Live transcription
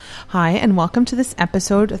Hi, and welcome to this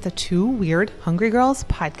episode of the Two Weird Hungry Girls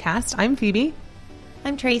podcast. I'm Phoebe.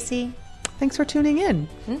 I'm Tracy. Thanks for tuning in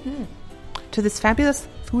to this fabulous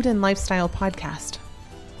food and lifestyle podcast.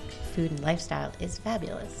 Food and lifestyle is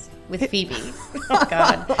fabulous with Phoebe. Oh,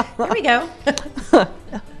 God. Here we go.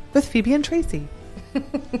 With Phoebe and Tracy.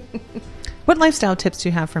 What lifestyle tips do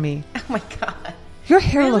you have for me? Oh, my God. Your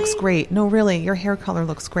hair Really? looks great. No, really. Your hair color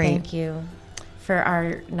looks great. Thank you. For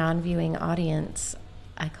our non-viewing audience,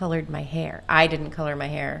 I colored my hair. I didn't color my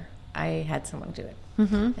hair. I had someone do it.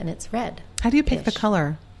 Mm-hmm. And it's red. How do you pick the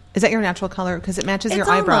color? Is that your natural color? Because it matches your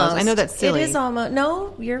eyebrows. I know that's silly. It is almost.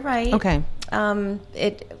 No, you're right. Okay.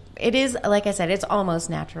 It is, like I said, it's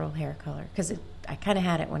almost natural hair color because I kind of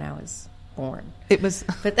had it when I was born. It was.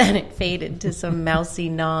 But then it faded to some mousy,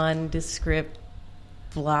 nondescript,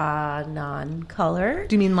 blah, non-color.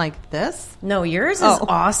 Do you mean like this? No, yours is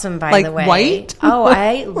awesome, by the way. Like white? Oh,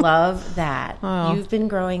 I love that. Oh. You've been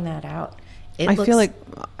growing that out. I feel like,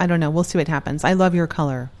 I don't know. We'll see what happens. I love your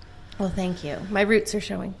color. Well, thank you. My roots are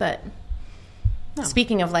showing. But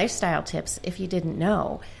speaking of lifestyle tips, if you didn't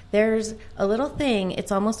know, there's a little thing.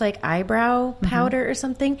 It's almost like eyebrow powder or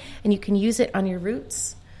something, and you can use it on your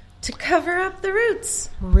roots to cover up the roots.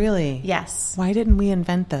 Really? Yes. Why didn't we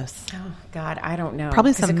invent this? Oh, God, I don't know.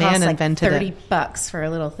 Probably some man invented it. $30 for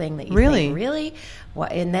a little thing that you think, really?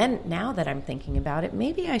 What? And then now that I'm thinking about it,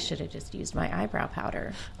 maybe I should have just used my eyebrow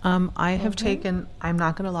powder. I have taken, I'm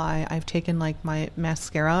not going to lie, I've taken like my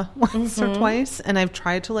mascara once or twice, and I've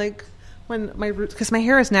tried to like, when my roots, because my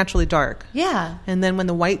hair is naturally dark. Yeah. And then when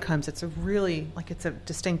the white comes, it's a really, like it's a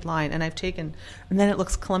distinct line, and I've taken, and then it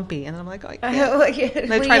looks clumpy, and I'm like, oh, I can't.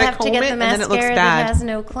 And I try to comb it, and then it looks bad. That has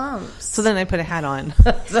no clumps. So then I put a hat on.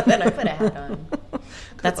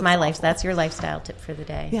 That's my life. That's your lifestyle tip for the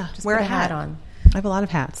day. Yeah. Just wear put a hat on. I have a lot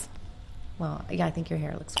of hats. Well, yeah, I think your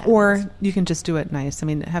hair looks fabulous. Or you can just do it nice. I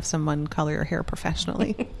mean, have someone color your hair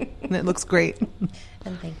professionally, and it looks great.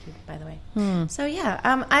 And thank you, by the way. So yeah,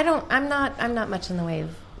 I'm not much in the way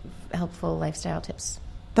of helpful lifestyle tips.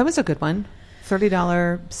 That was a good one.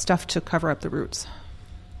 $30 stuff to cover up the roots.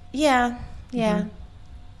 Yeah. Okay,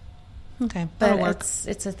 But that'll work.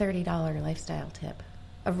 it's a $30 lifestyle tip.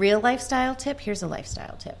 A real lifestyle tip. Here's a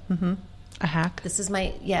lifestyle tip. Mm-hmm. A hack. This is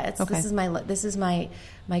my Okay. this is my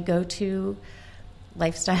go-to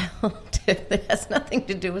lifestyle tip that has nothing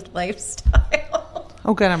to do with lifestyle.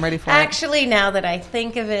 Oh, good. I'm ready for it. Actually, now that I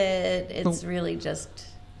think of it, it's really just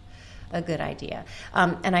a good idea.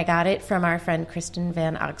 And I got it from our friend Kristen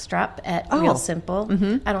Van Ogstrop at Real Simple.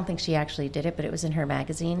 Mm-hmm. I don't think she actually did it, but it was in her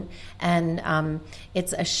magazine. And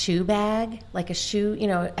it's a shoe bag, like a shoe,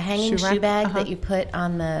 a hanging shoe bag that you put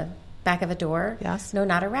on the back of a door. Yes. No,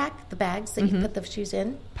 not a rack. The bags that you put the shoes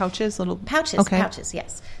in. Pouches, little pouches. Okay. Pouches.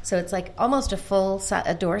 Yes. So it's like almost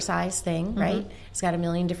a door size thing, right? It's got a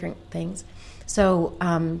million different things.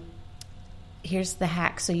 So here's the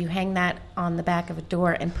hack. So you hang that on the back of a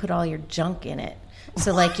door and put all your junk in it.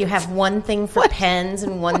 So like you have one thing for pens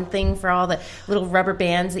and one thing for all the little rubber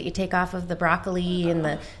bands that you take off of the broccoli and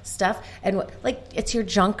the stuff, and like it's your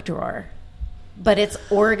junk drawer. But it's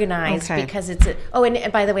organized because it's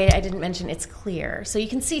and by the way, I didn't mention it's clear, so you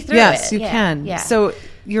can see through it. Yes, you can. Yeah. So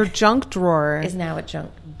your junk drawer is now a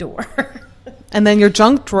junk door. And then your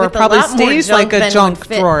junk drawer probably stays like a junk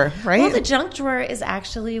drawer, right? Well, the junk drawer is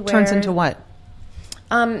actually where turns into what?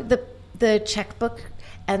 The checkbook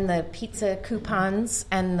and the pizza coupons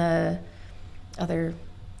and the other.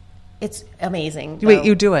 It's amazing. Wait,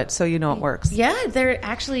 you do it so you know it works. Yeah, there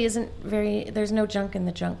actually there's no junk in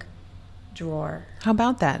the junk drawer. How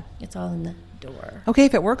about that? It's all in the door. Okay,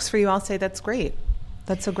 if it works for you, I'll say that's great.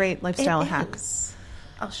 That's a great lifestyle hack.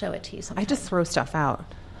 I'll show it to you sometime. I just throw stuff out.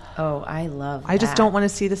 Oh, I love that. I just don't want to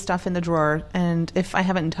see the stuff in the drawer, and if I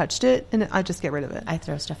haven't touched it, and I just get rid of it. I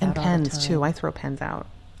throw stuff out all the time. And pens, too. I throw pens out.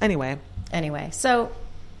 Anyway, so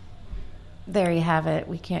there you have it.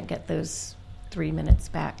 We can't get those 3 minutes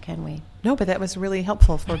back, can we? No, but that was really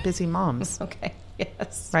helpful for busy moms. Okay,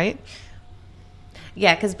 yes. Right?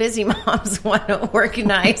 Yeah, because busy moms want to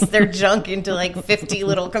organize their junk into like 50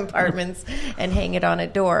 little compartments and hang it on a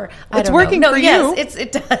door. It's working for you. Yes,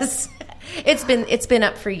 it does. It's been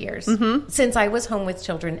up for years since I was home with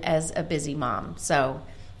children as a busy mom. So,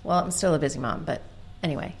 well, I'm still a busy mom, but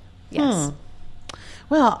anyway, yes.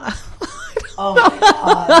 Well, oh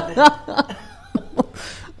my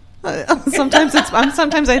God.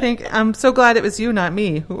 Sometimes I think I'm so glad it was you, not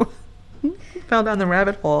me, who fell down the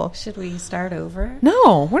rabbit hole. Should we start over?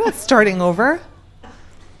 No, we're not starting over.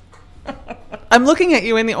 I'm looking at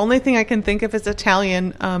you, and the only thing I can think of is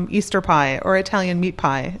Italian Easter pie or Italian meat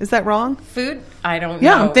pie. Is that wrong? Food? I don't know.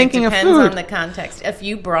 Yeah, I'm thinking of food. It depends on the context. If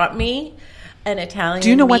you brought me an Italian Do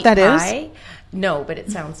you know what meat that is? pie. No, but it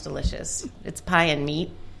sounds delicious. It's pie and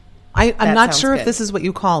meat. I'm That not sounds sure if good. this is what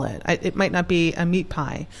you call it. It might not be a meat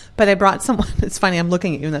pie, but I brought someone. It's funny. I'm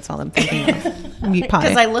looking at you, and that's all I'm thinking of. Meat pie.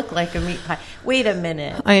 Because I look like a meat pie. Wait a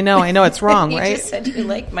minute. I know. It's wrong, You right? just said you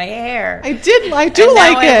like my hair. I do and like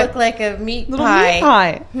now it. I look like a meat Little pie. meat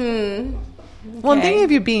pie. Well, I'm Okay. thinking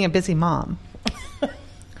of you being a busy mom.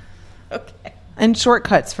 Okay. And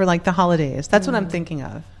shortcuts for like the holidays. That's what I'm thinking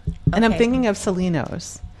of. And I'm Okay. thinking of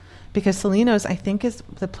Celinos. Because Celinos, I think, is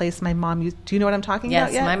the place my mom used. Do you know what I'm talking about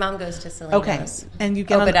Yes, yet? my mom goes to Selena's. Okay. And you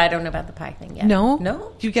get on but I don't know about the pie thing yet. No?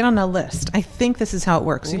 No? You get on a list. I think this is how it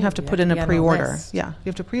works. You Ooh, have to you put have in to a be on a pre-order. list. Yeah. You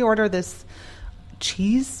have to pre-order this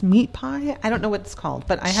cheese meat pie. I don't know what it's called,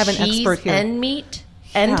 but I have an Cheese expert here. and meat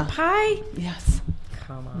and Yeah. pie? Yes.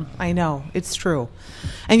 Come on. I know. It's true.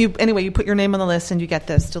 And you put your name on the list and you get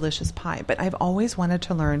this delicious pie. But I've always wanted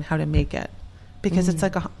to learn how to make it because it's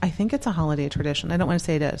like I think it's a holiday tradition. I don't want to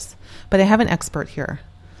say it is, but I have an expert here.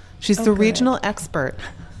 She's the good. regional expert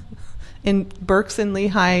in Berks and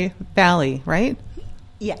Lehigh Valley, right?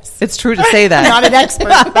 Yes. It's true to say that. Not an expert.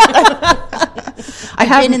 I I've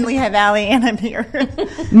have been in Lehigh Valley and I'm here.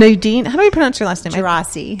 Nadine. How do you pronounce your last name?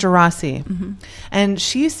 Gerasi. Gerasi. And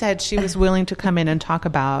she said she was willing to come in and talk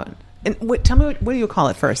about. And tell me, what do you call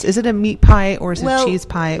it first? Is it a meat pie or is it cheese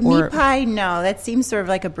pie? Or meat pie, no. That seems sort of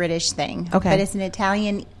like a British thing. Okay. But it's an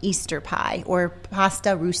Italian Easter pie or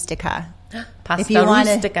pasta rustica. Pasta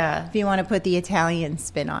rustica. If you want to put the Italian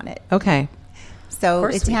spin on it. Okay. So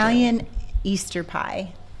course we do. Italian Easter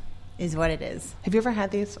pie is what it is. Have you ever had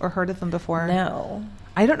these or heard of them before? No.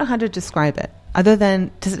 I don't know how to describe it. Other than,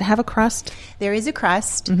 does it have a crust? There is a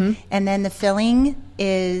crust, Mm-hmm. and then the filling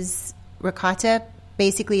is ricotta.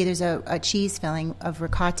 Basically, there's a cheese filling of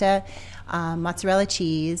ricotta, mozzarella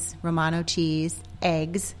cheese, Romano cheese,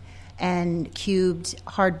 eggs, and cubed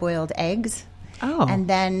hard-boiled eggs. Oh. And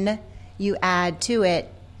then you add to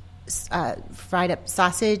it fried up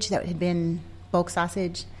sausage that had been bulk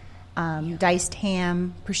sausage, diced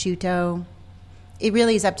ham, prosciutto. It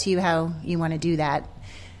really is up to you how you want to do that.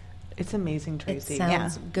 It's amazing, It Tracy.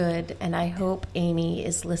 sounds good, and I hope Amy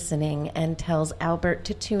is listening and tells Albert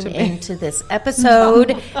to tune into this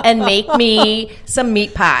episode and make me some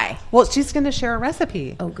meat pie. Well, she's going to share a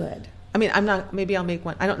recipe. Oh, good. I mean, I'm not, maybe I'll make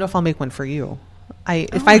one. I don't know if I'll make one for you.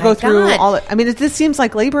 If Oh I go my through God. all, I mean, this seems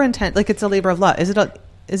like labor intense, like it's a labor of love. Is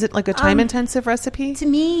it like a time intensive recipe? To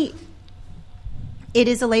me, it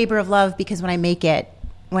is a labor of love because when I make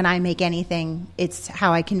anything, it's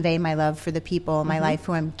how I convey my love for the people in my life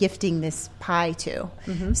who I'm gifting this pie to.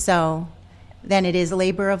 So then it is a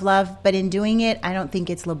labor of love, but in doing it, I don't think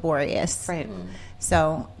it's laborious. Right.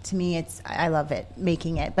 So to me, I love it,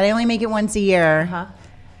 making it. But I only make it once a year. Uh-huh.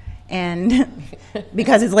 And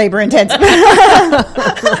because it's labor intensive. For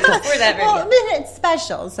that very Well, good. then it's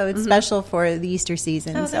special. So it's special for the Easter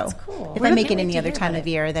season. Oh, so that's cool. if Well, I make can't it wait any to other hear time about of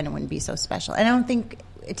it. year, then it wouldn't be so special. And I don't think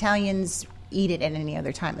Italians eat it at any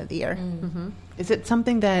other time of the year. Is it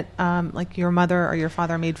something that like your mother or your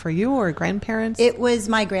father made for you or grandparents? It was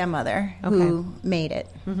my grandmother who made it.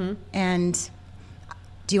 And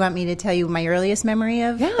do you want me to tell you my earliest memory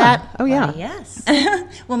of that? Oh, yeah. Yes.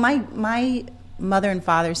 Well, my mother and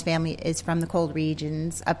father's family is from the cold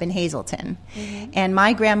regions up in Hazleton. And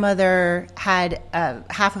my grandmother had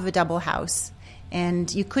half of a double house.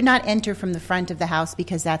 And you could not enter from the front of the house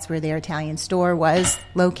because that's where their Italian store was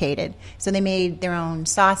located. So they made their own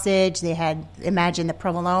sausage. They had, imagine the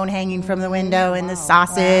provolone hanging from the window and the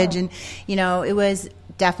sausage. And, it was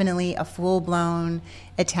definitely a full-blown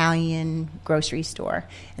Italian grocery store.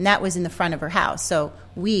 And that was in the front of her house. So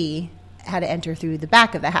we had to enter through the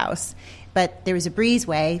back of the house. But there was a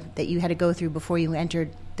breezeway that you had to go through before you entered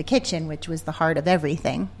the kitchen, which was the heart of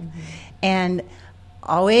everything. And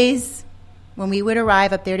always, when we would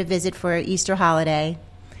arrive up there to visit for Easter holiday,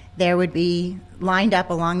 there would be lined up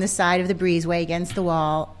along the side of the breezeway against the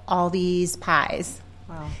wall all these pies.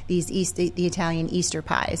 Wow. The Italian Easter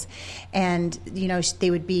pies. And, they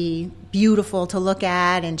would be beautiful to look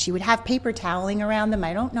at, and she would have paper toweling around them.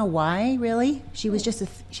 I don't know why, really. She was just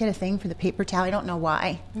she had a thing for the paper towel. I don't know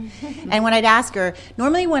why. And when I'd ask her,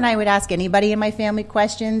 normally when I would ask anybody in my family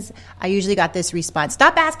questions, I usually got this response: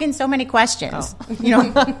 "Stop asking so many questions."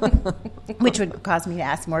 Which would cause me to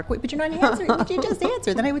ask more. But you're not answering. But you just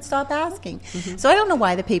answer. Then I would stop asking. So I don't know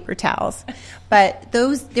why the paper towels, but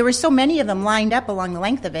there were so many of them lined up along the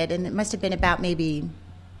length of it, and it must have been about maybe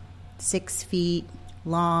 6 feet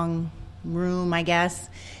long room, I guess.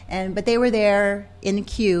 But they were there in the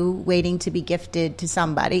queue waiting to be gifted to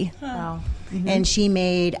somebody. Wow. And she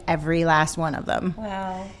made every last one of them.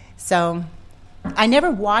 Wow. So I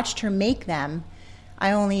never watched her make them.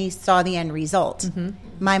 I only saw the end result.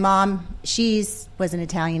 My mom, was an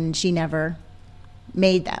Italian, and she never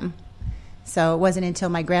made them. So it wasn't until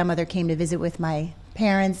my grandmother came to visit with my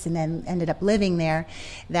parents and then ended up living there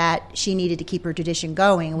that she needed to keep her tradition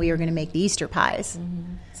going. We were going to make the Easter pies.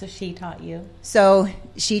 So she taught you. So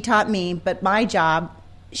she taught me, but my job,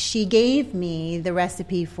 she gave me the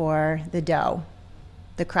recipe for the dough,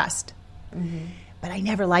 the crust. But I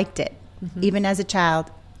never liked it. Even as a child,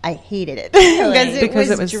 I hated it because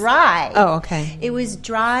it was dry. Oh, okay. It was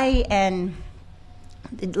dry and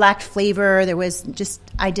it lacked flavor.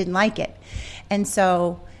 I didn't like it. And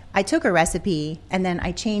so I took a recipe and then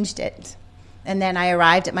I changed it. And then I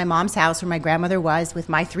arrived at my mom's house where my grandmother was with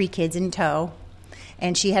my 3 kids in tow.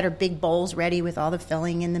 And she had her big bowls ready with all the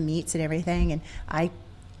filling and the meats and everything. And I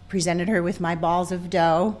presented her with my balls of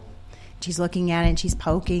dough. She's looking at it and she's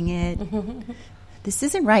poking it. This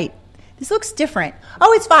isn't right. This looks different.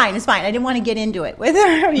 Oh, it's fine. It's fine. I didn't want to get into it with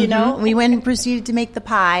her, you know. We went and proceeded to make the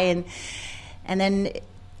pie. And then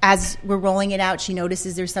as we're rolling it out, she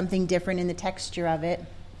notices there's something different in the texture of it.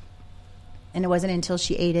 And it wasn't until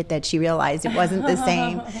she ate it that she realized it wasn't the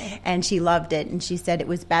same. And she loved it. And she said it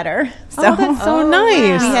was better. So, that's so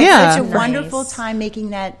nice. We had Yeah. such a wonderful time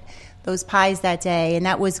making those pies that day. And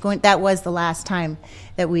that was the last time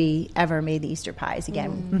that we ever made the Easter pies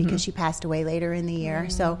again because she passed away later in the year.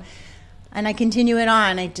 So, and I continue it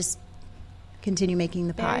on. I just continue making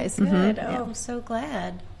the pies. Good. Oh, I'm so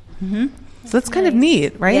glad. So that's kind of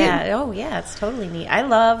neat, right? Yeah. Oh, yeah. It's totally neat. I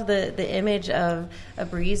love the image of a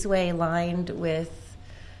breezeway lined with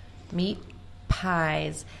meat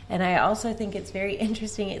pies, and I also think it's very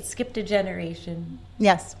interesting. It skipped a generation,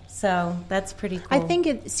 Yes. so that's pretty cool. I think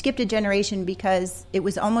it skipped a generation because it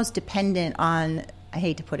was almost dependent on, I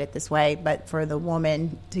hate to put it this way, but for the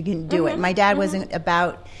woman to do it. My dad wasn't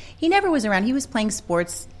he never was around. He was playing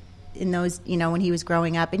sports in those, when he was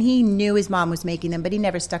growing up, and he knew his mom was making them, but he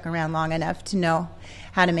never stuck around long enough to know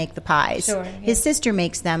how to make the pies. Sure, yeah. His sister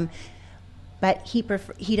makes them, but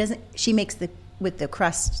she makes with the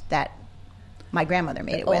crust that my grandmother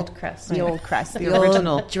made it with. Old crust. The old crust. The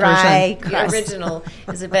original old dry version. crust. The original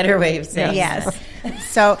is a better way of saying Yes.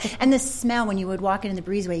 So, and the smell, when you would walk into the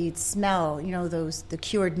breezeway, you'd smell, the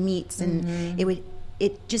cured meats, and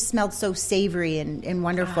it just smelled so savory and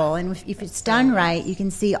wonderful. And if it's done right, you can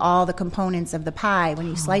see all the components of the pie. When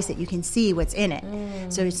you slice it, you can see what's in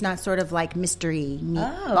it. So it's not sort of like mystery meat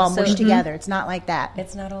all mushed together. It's not like that.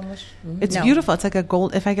 It's not almost. It's beautiful. It's like a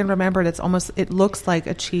gold. If I can remember it, it looks like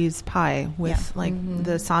a cheese pie with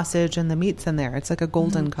the sausage and the meats in there. It's like a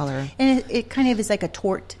golden color. And it kind of is like a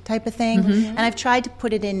tort type of thing. And I've tried to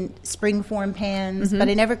put it in spring form pans, but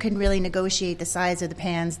I never could really negotiate the size of the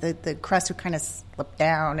pans. The crust would kind of slip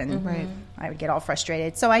down, and I would get all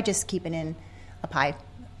frustrated. So I just keep it in a pie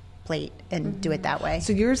plate and do it that way.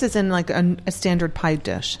 So yours is in like a standard pie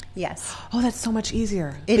dish. Yes. Oh, that's so much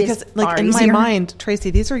easier. It because is like far in easier. my mind,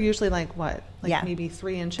 Tracy, these are usually like what? Like Yeah. maybe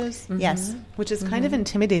 3 inches? Yes. Which is kind of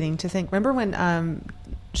intimidating to think. Remember when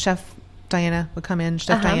Chef Diana would come in,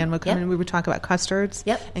 Diane would come in, we would talk about custards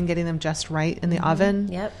and getting them just right in the oven.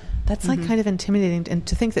 Yep. That's like kind of intimidating, and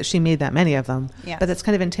to think that she made that many of them. Yes. But that's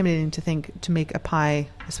kind of intimidating to make a pie,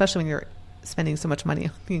 especially when you're spending so much money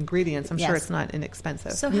on the ingredients. I'm sure Yes. it's not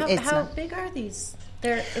inexpensive. So how big are these?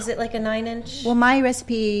 Is it like a 9-inch? Well, my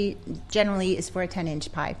recipe generally is for a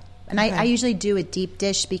 10-inch pie. And Okay. I usually do a deep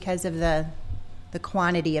dish because of the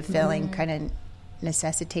quantity of filling kind of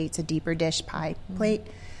necessitates a deeper dish pie plate.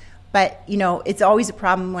 But, it's always a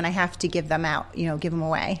problem when I have to give them out, give them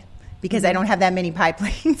away, because I don't have that many pie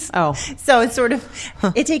plates. Oh. So it's sort of,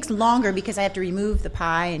 it takes longer because I have to remove the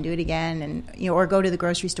pie and do it again, and, or go to the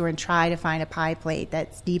grocery store and try to find a pie plate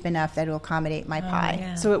that's deep enough that will accommodate my pie.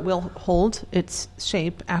 yeah. So it will hold its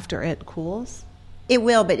shape after it cools? It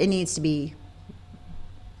will, but it needs to be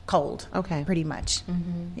cold. Okay. Pretty much.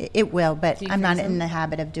 It will, but Do you I'm not freeze in them? the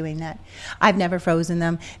habit of doing that. I've never frozen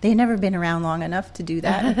them. They've never been around long enough to do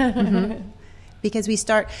that. Because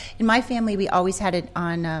in my family, we always had it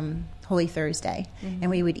on Holy Thursday, and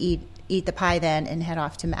we would eat the pie then and head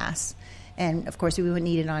off to Mass. And, of course, we wouldn't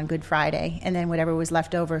eat it on Good Friday. And then whatever was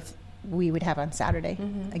left over, we would have on Saturday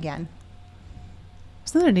again.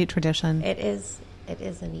 Isn't that a neat tradition? It is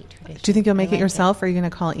a neat tradition. Do you think you'll make I it like yourself, or are you going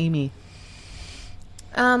to call Amy?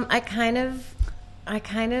 I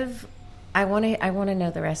want to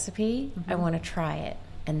know the recipe. I want to try it,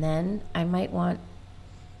 and then I might want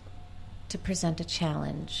to present a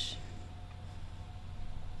challenge.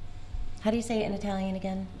 How do you say it in Italian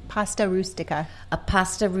again? Pasta rustica. A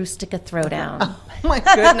pasta rustica throwdown. Oh my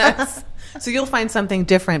goodness. So you'll find something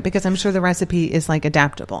different, because I'm sure the recipe is like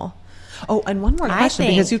adaptable. Oh, and one more I question,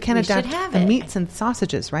 think because you can we should adapt have the it. meats and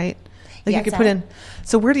sausages, right? Like Yes, you could put in.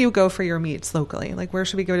 So where do you go for your meats locally? Like where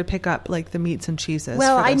should we go to pick up like the meats and cheeses?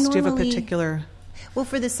 Well, for this? I Do you have a normally- particular? Well,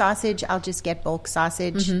 for the sausage, I'll just get bulk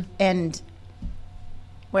sausage Mm-hmm. and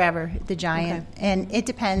wherever, the Giant. Okay. And it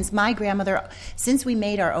depends. My grandmother, since we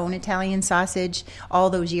made our own Italian sausage all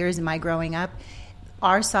those years in my growing up,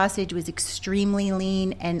 our sausage was extremely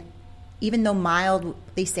lean. And even though mild,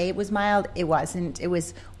 they say it was mild, it wasn't. It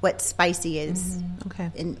was what spicy is Okay.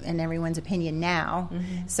 in everyone's opinion now.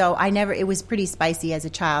 So it was pretty spicy as a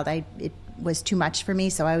child. It was too much for me,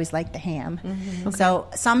 so I always liked the ham. So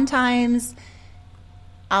sometimes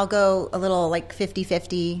I'll go a little like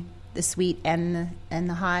 50-50, the sweet and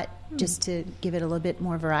the hot, just to give it a little bit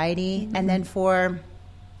more variety. And then for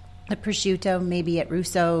the prosciutto, maybe at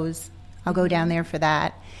Russo's, I'll go down there for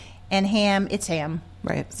that. And ham, it's ham.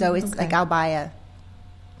 Right. So it's Okay. like I'll buy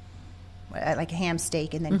a ham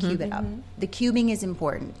steak and then cube it up. The cubing is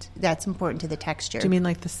important. That's important to the texture. Do you mean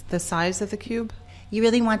like the size of the cube? You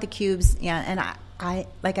really want the cubes, yeah. And I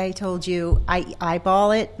like I told you, I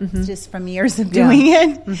eyeball it just from years of doing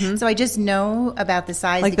it. So I just know about the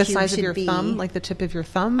size. Like the cube size of should your be. thumb, like the tip of your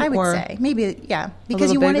thumb? I would or say maybe, yeah, because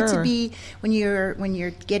little you want it bigger, to or- be when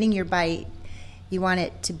you're getting your bite, you want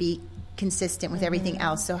it to be consistent with everything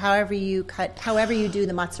else. So however you do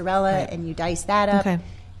the mozzarella and you dice that up, Okay.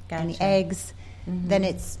 and the Gotcha. eggs,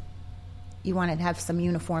 then you want to have some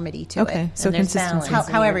uniformity to Okay. it. So And there's consistency. balance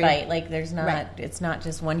in However your you- bite. Like there's not, Right. it's not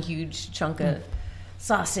just one huge chunk of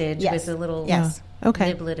sausage Yes. with a little Yes.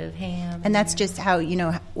 Okay. niblet of ham. And that's just how,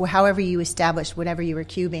 however you established whatever you were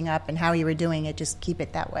cubing up and how you were doing it, just keep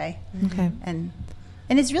it that way. Okay. And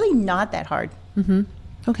it's really not that hard.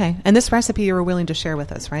 Okay. And this recipe you were willing to share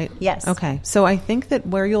with us, right? Yes. Okay. So I think that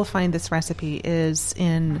where you'll find this recipe is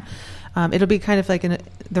in, it'll be kind of like in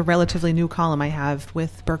the relatively new column I have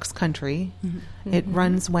with Burke's Country. It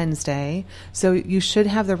runs Wednesday. So you should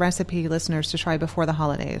have the recipe, listeners, to try before the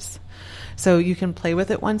holidays. So you can play with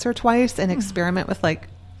it once or twice and experiment with like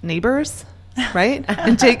neighbors. Right?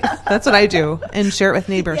 And that's what I do, and share it with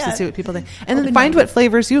neighbors to Yeah. see what people think. And then find what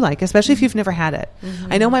flavors you like, especially if you've never had it.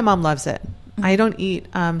 I know my mom loves it. I don't eat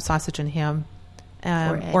sausage and ham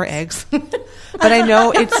or eggs. But I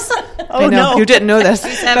know it's... I know, no. you didn't know this.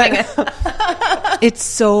 But it's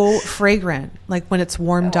so fragrant, like when it's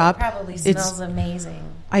warmed It up. probably It's, smells amazing.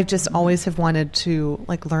 I just always have wanted to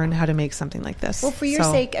like learn how to make something like this. Well, for your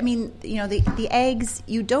So- sake, I mean, the eggs,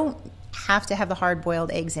 you don't have to have the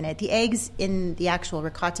hard-boiled eggs in it. The eggs in the actual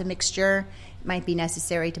ricotta mixture might be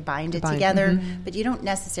necessary to bind it together, but you don't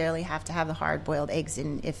necessarily have to have the hard-boiled eggs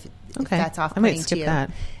in if Okay. that's I off-putting might to skip you.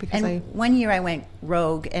 that, because and one year I went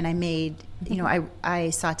rogue and I made, I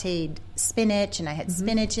sautéed spinach and I had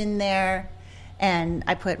spinach in there. And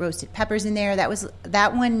I put roasted peppers in there.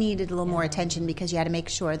 That one needed a little more attention because you had to make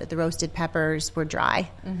sure that the roasted peppers were dry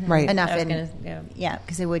Right. enough. I was And gonna, yeah,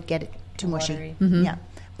 because it would get too mushy. Watery. Yeah,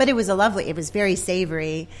 but it was it was very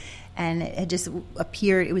savory, and it just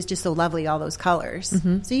appeared. It was just so lovely, all those colors.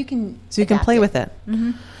 So you can adapt play with it.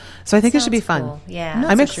 So I think it should be Sounds fun. cool. Yeah. I'm, not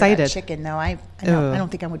I'm so sure about excited. chicken, though. I Ugh. don't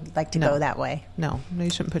think I would like to No. go that way. No, you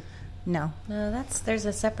shouldn't put. No. No, there's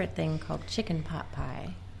a separate thing called chicken pot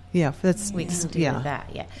pie. Yeah, that's We can do yeah. that,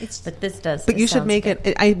 yeah. But this does. But you should sounds make good.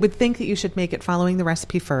 it. I would think that you should make it following the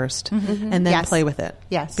recipe first, and then Yes. play with it.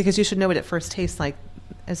 Yes. because you should know what it first tastes like,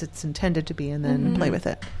 as it's intended to be, and then play with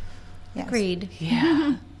it. Yes. Agreed.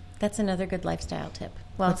 Yeah. That's another good lifestyle tip.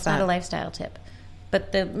 Well, What's it's not that? a lifestyle tip,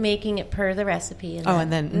 but the making it per the recipe.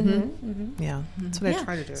 And then yeah, that's what I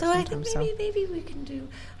try to do. So I think sometimes, maybe we can do.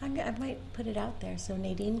 I might put it out there. So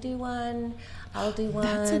Nadine do one. I'll do one.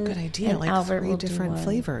 That's a good idea. and Like Albert 3 will do different one.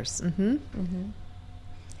 flavors.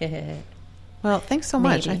 Yeah. Well, thanks so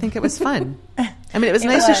much. Maybe. I think it was fun. I mean, it was It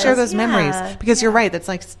nice to share was, those memories yeah, because you're right. That's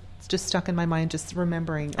like just stuck in my mind, just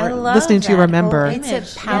remembering I or love listening to you that remember. whole It's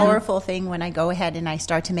image, a powerful thing when I go ahead and I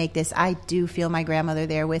start to make this. I do feel my grandmother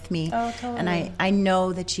there with me. Oh, totally. And I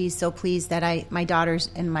know that she's so pleased that my daughters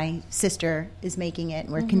and my sister is making it,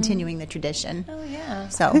 and we're continuing the tradition. Oh yeah.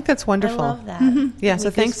 So I think that's wonderful. I love that. Yeah, Give so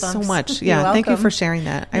me thanks so goosebumps. much. You're Yeah, thank you welcome. for sharing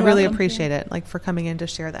that. I You're really welcome. appreciate it, like for coming in to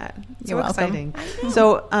share that. It's You're so welcome. exciting.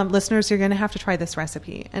 So, listeners, you're going to have to try this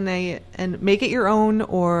recipe and make it your own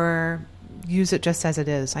or use it just as it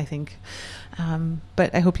is, I think.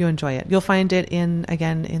 But I hope you enjoy it. You'll find it in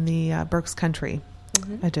the Burke's Country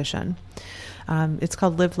edition. It's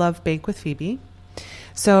called Live, Love, Bake with Phoebe.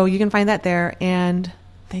 So you can find that there. And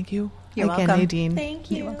thank you You're again, welcome. Nadine.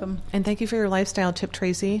 Thank you. You're welcome. And thank you for your lifestyle tip,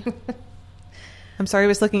 Tracy. I'm sorry I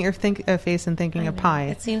was looking at your face and thinking I of know. pie.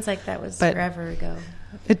 It seems like that was But- forever ago.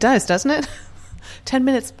 It does, doesn't it? 10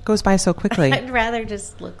 minutes goes by so quickly. I'd rather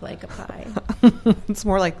just look like a pie. It's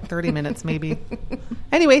more like 30 minutes, maybe.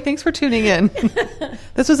 Anyway, thanks for tuning in.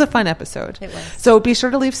 This was a fun episode. It was. So be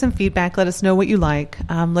sure to leave some feedback. Let us know what you like.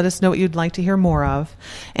 Let us know what you'd like to hear more of.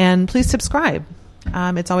 And please subscribe.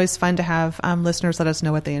 It's always fun to have listeners let us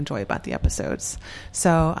know what they enjoy about the episodes.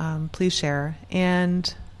 So please share.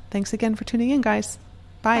 And thanks again for tuning in, guys.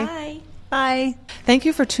 Bye. Bye. Bye. Thank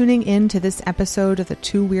you for tuning in to this episode of the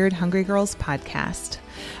Two Weird Hungry Girls podcast.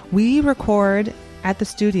 We record at the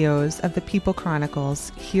studios of the People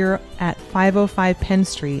Chronicles here at 505 Penn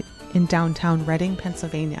Street in downtown Reading,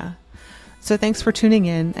 Pennsylvania. So thanks for tuning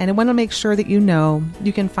in. And I want to make sure that you know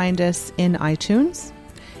you can find us in iTunes.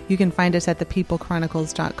 You can find us at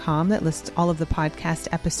thepeoplechronicles.com that lists all of the podcast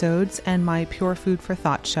episodes and my Pure Food for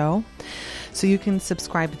Thought show. So you can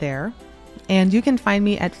subscribe there. And you can find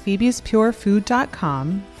me at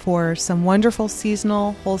phoebespurefood.com for some wonderful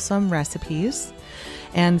seasonal, wholesome recipes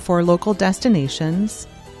and for local destinations.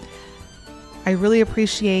 I really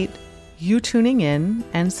appreciate you tuning in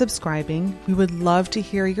and subscribing. We would love to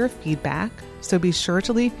hear your feedback, so be sure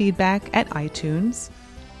to leave feedback at iTunes.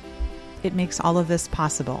 It makes all of this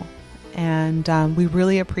possible, and we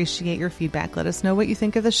really appreciate your feedback. Let us know what you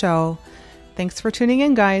think of the show. Thanks for tuning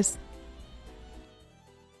in, guys.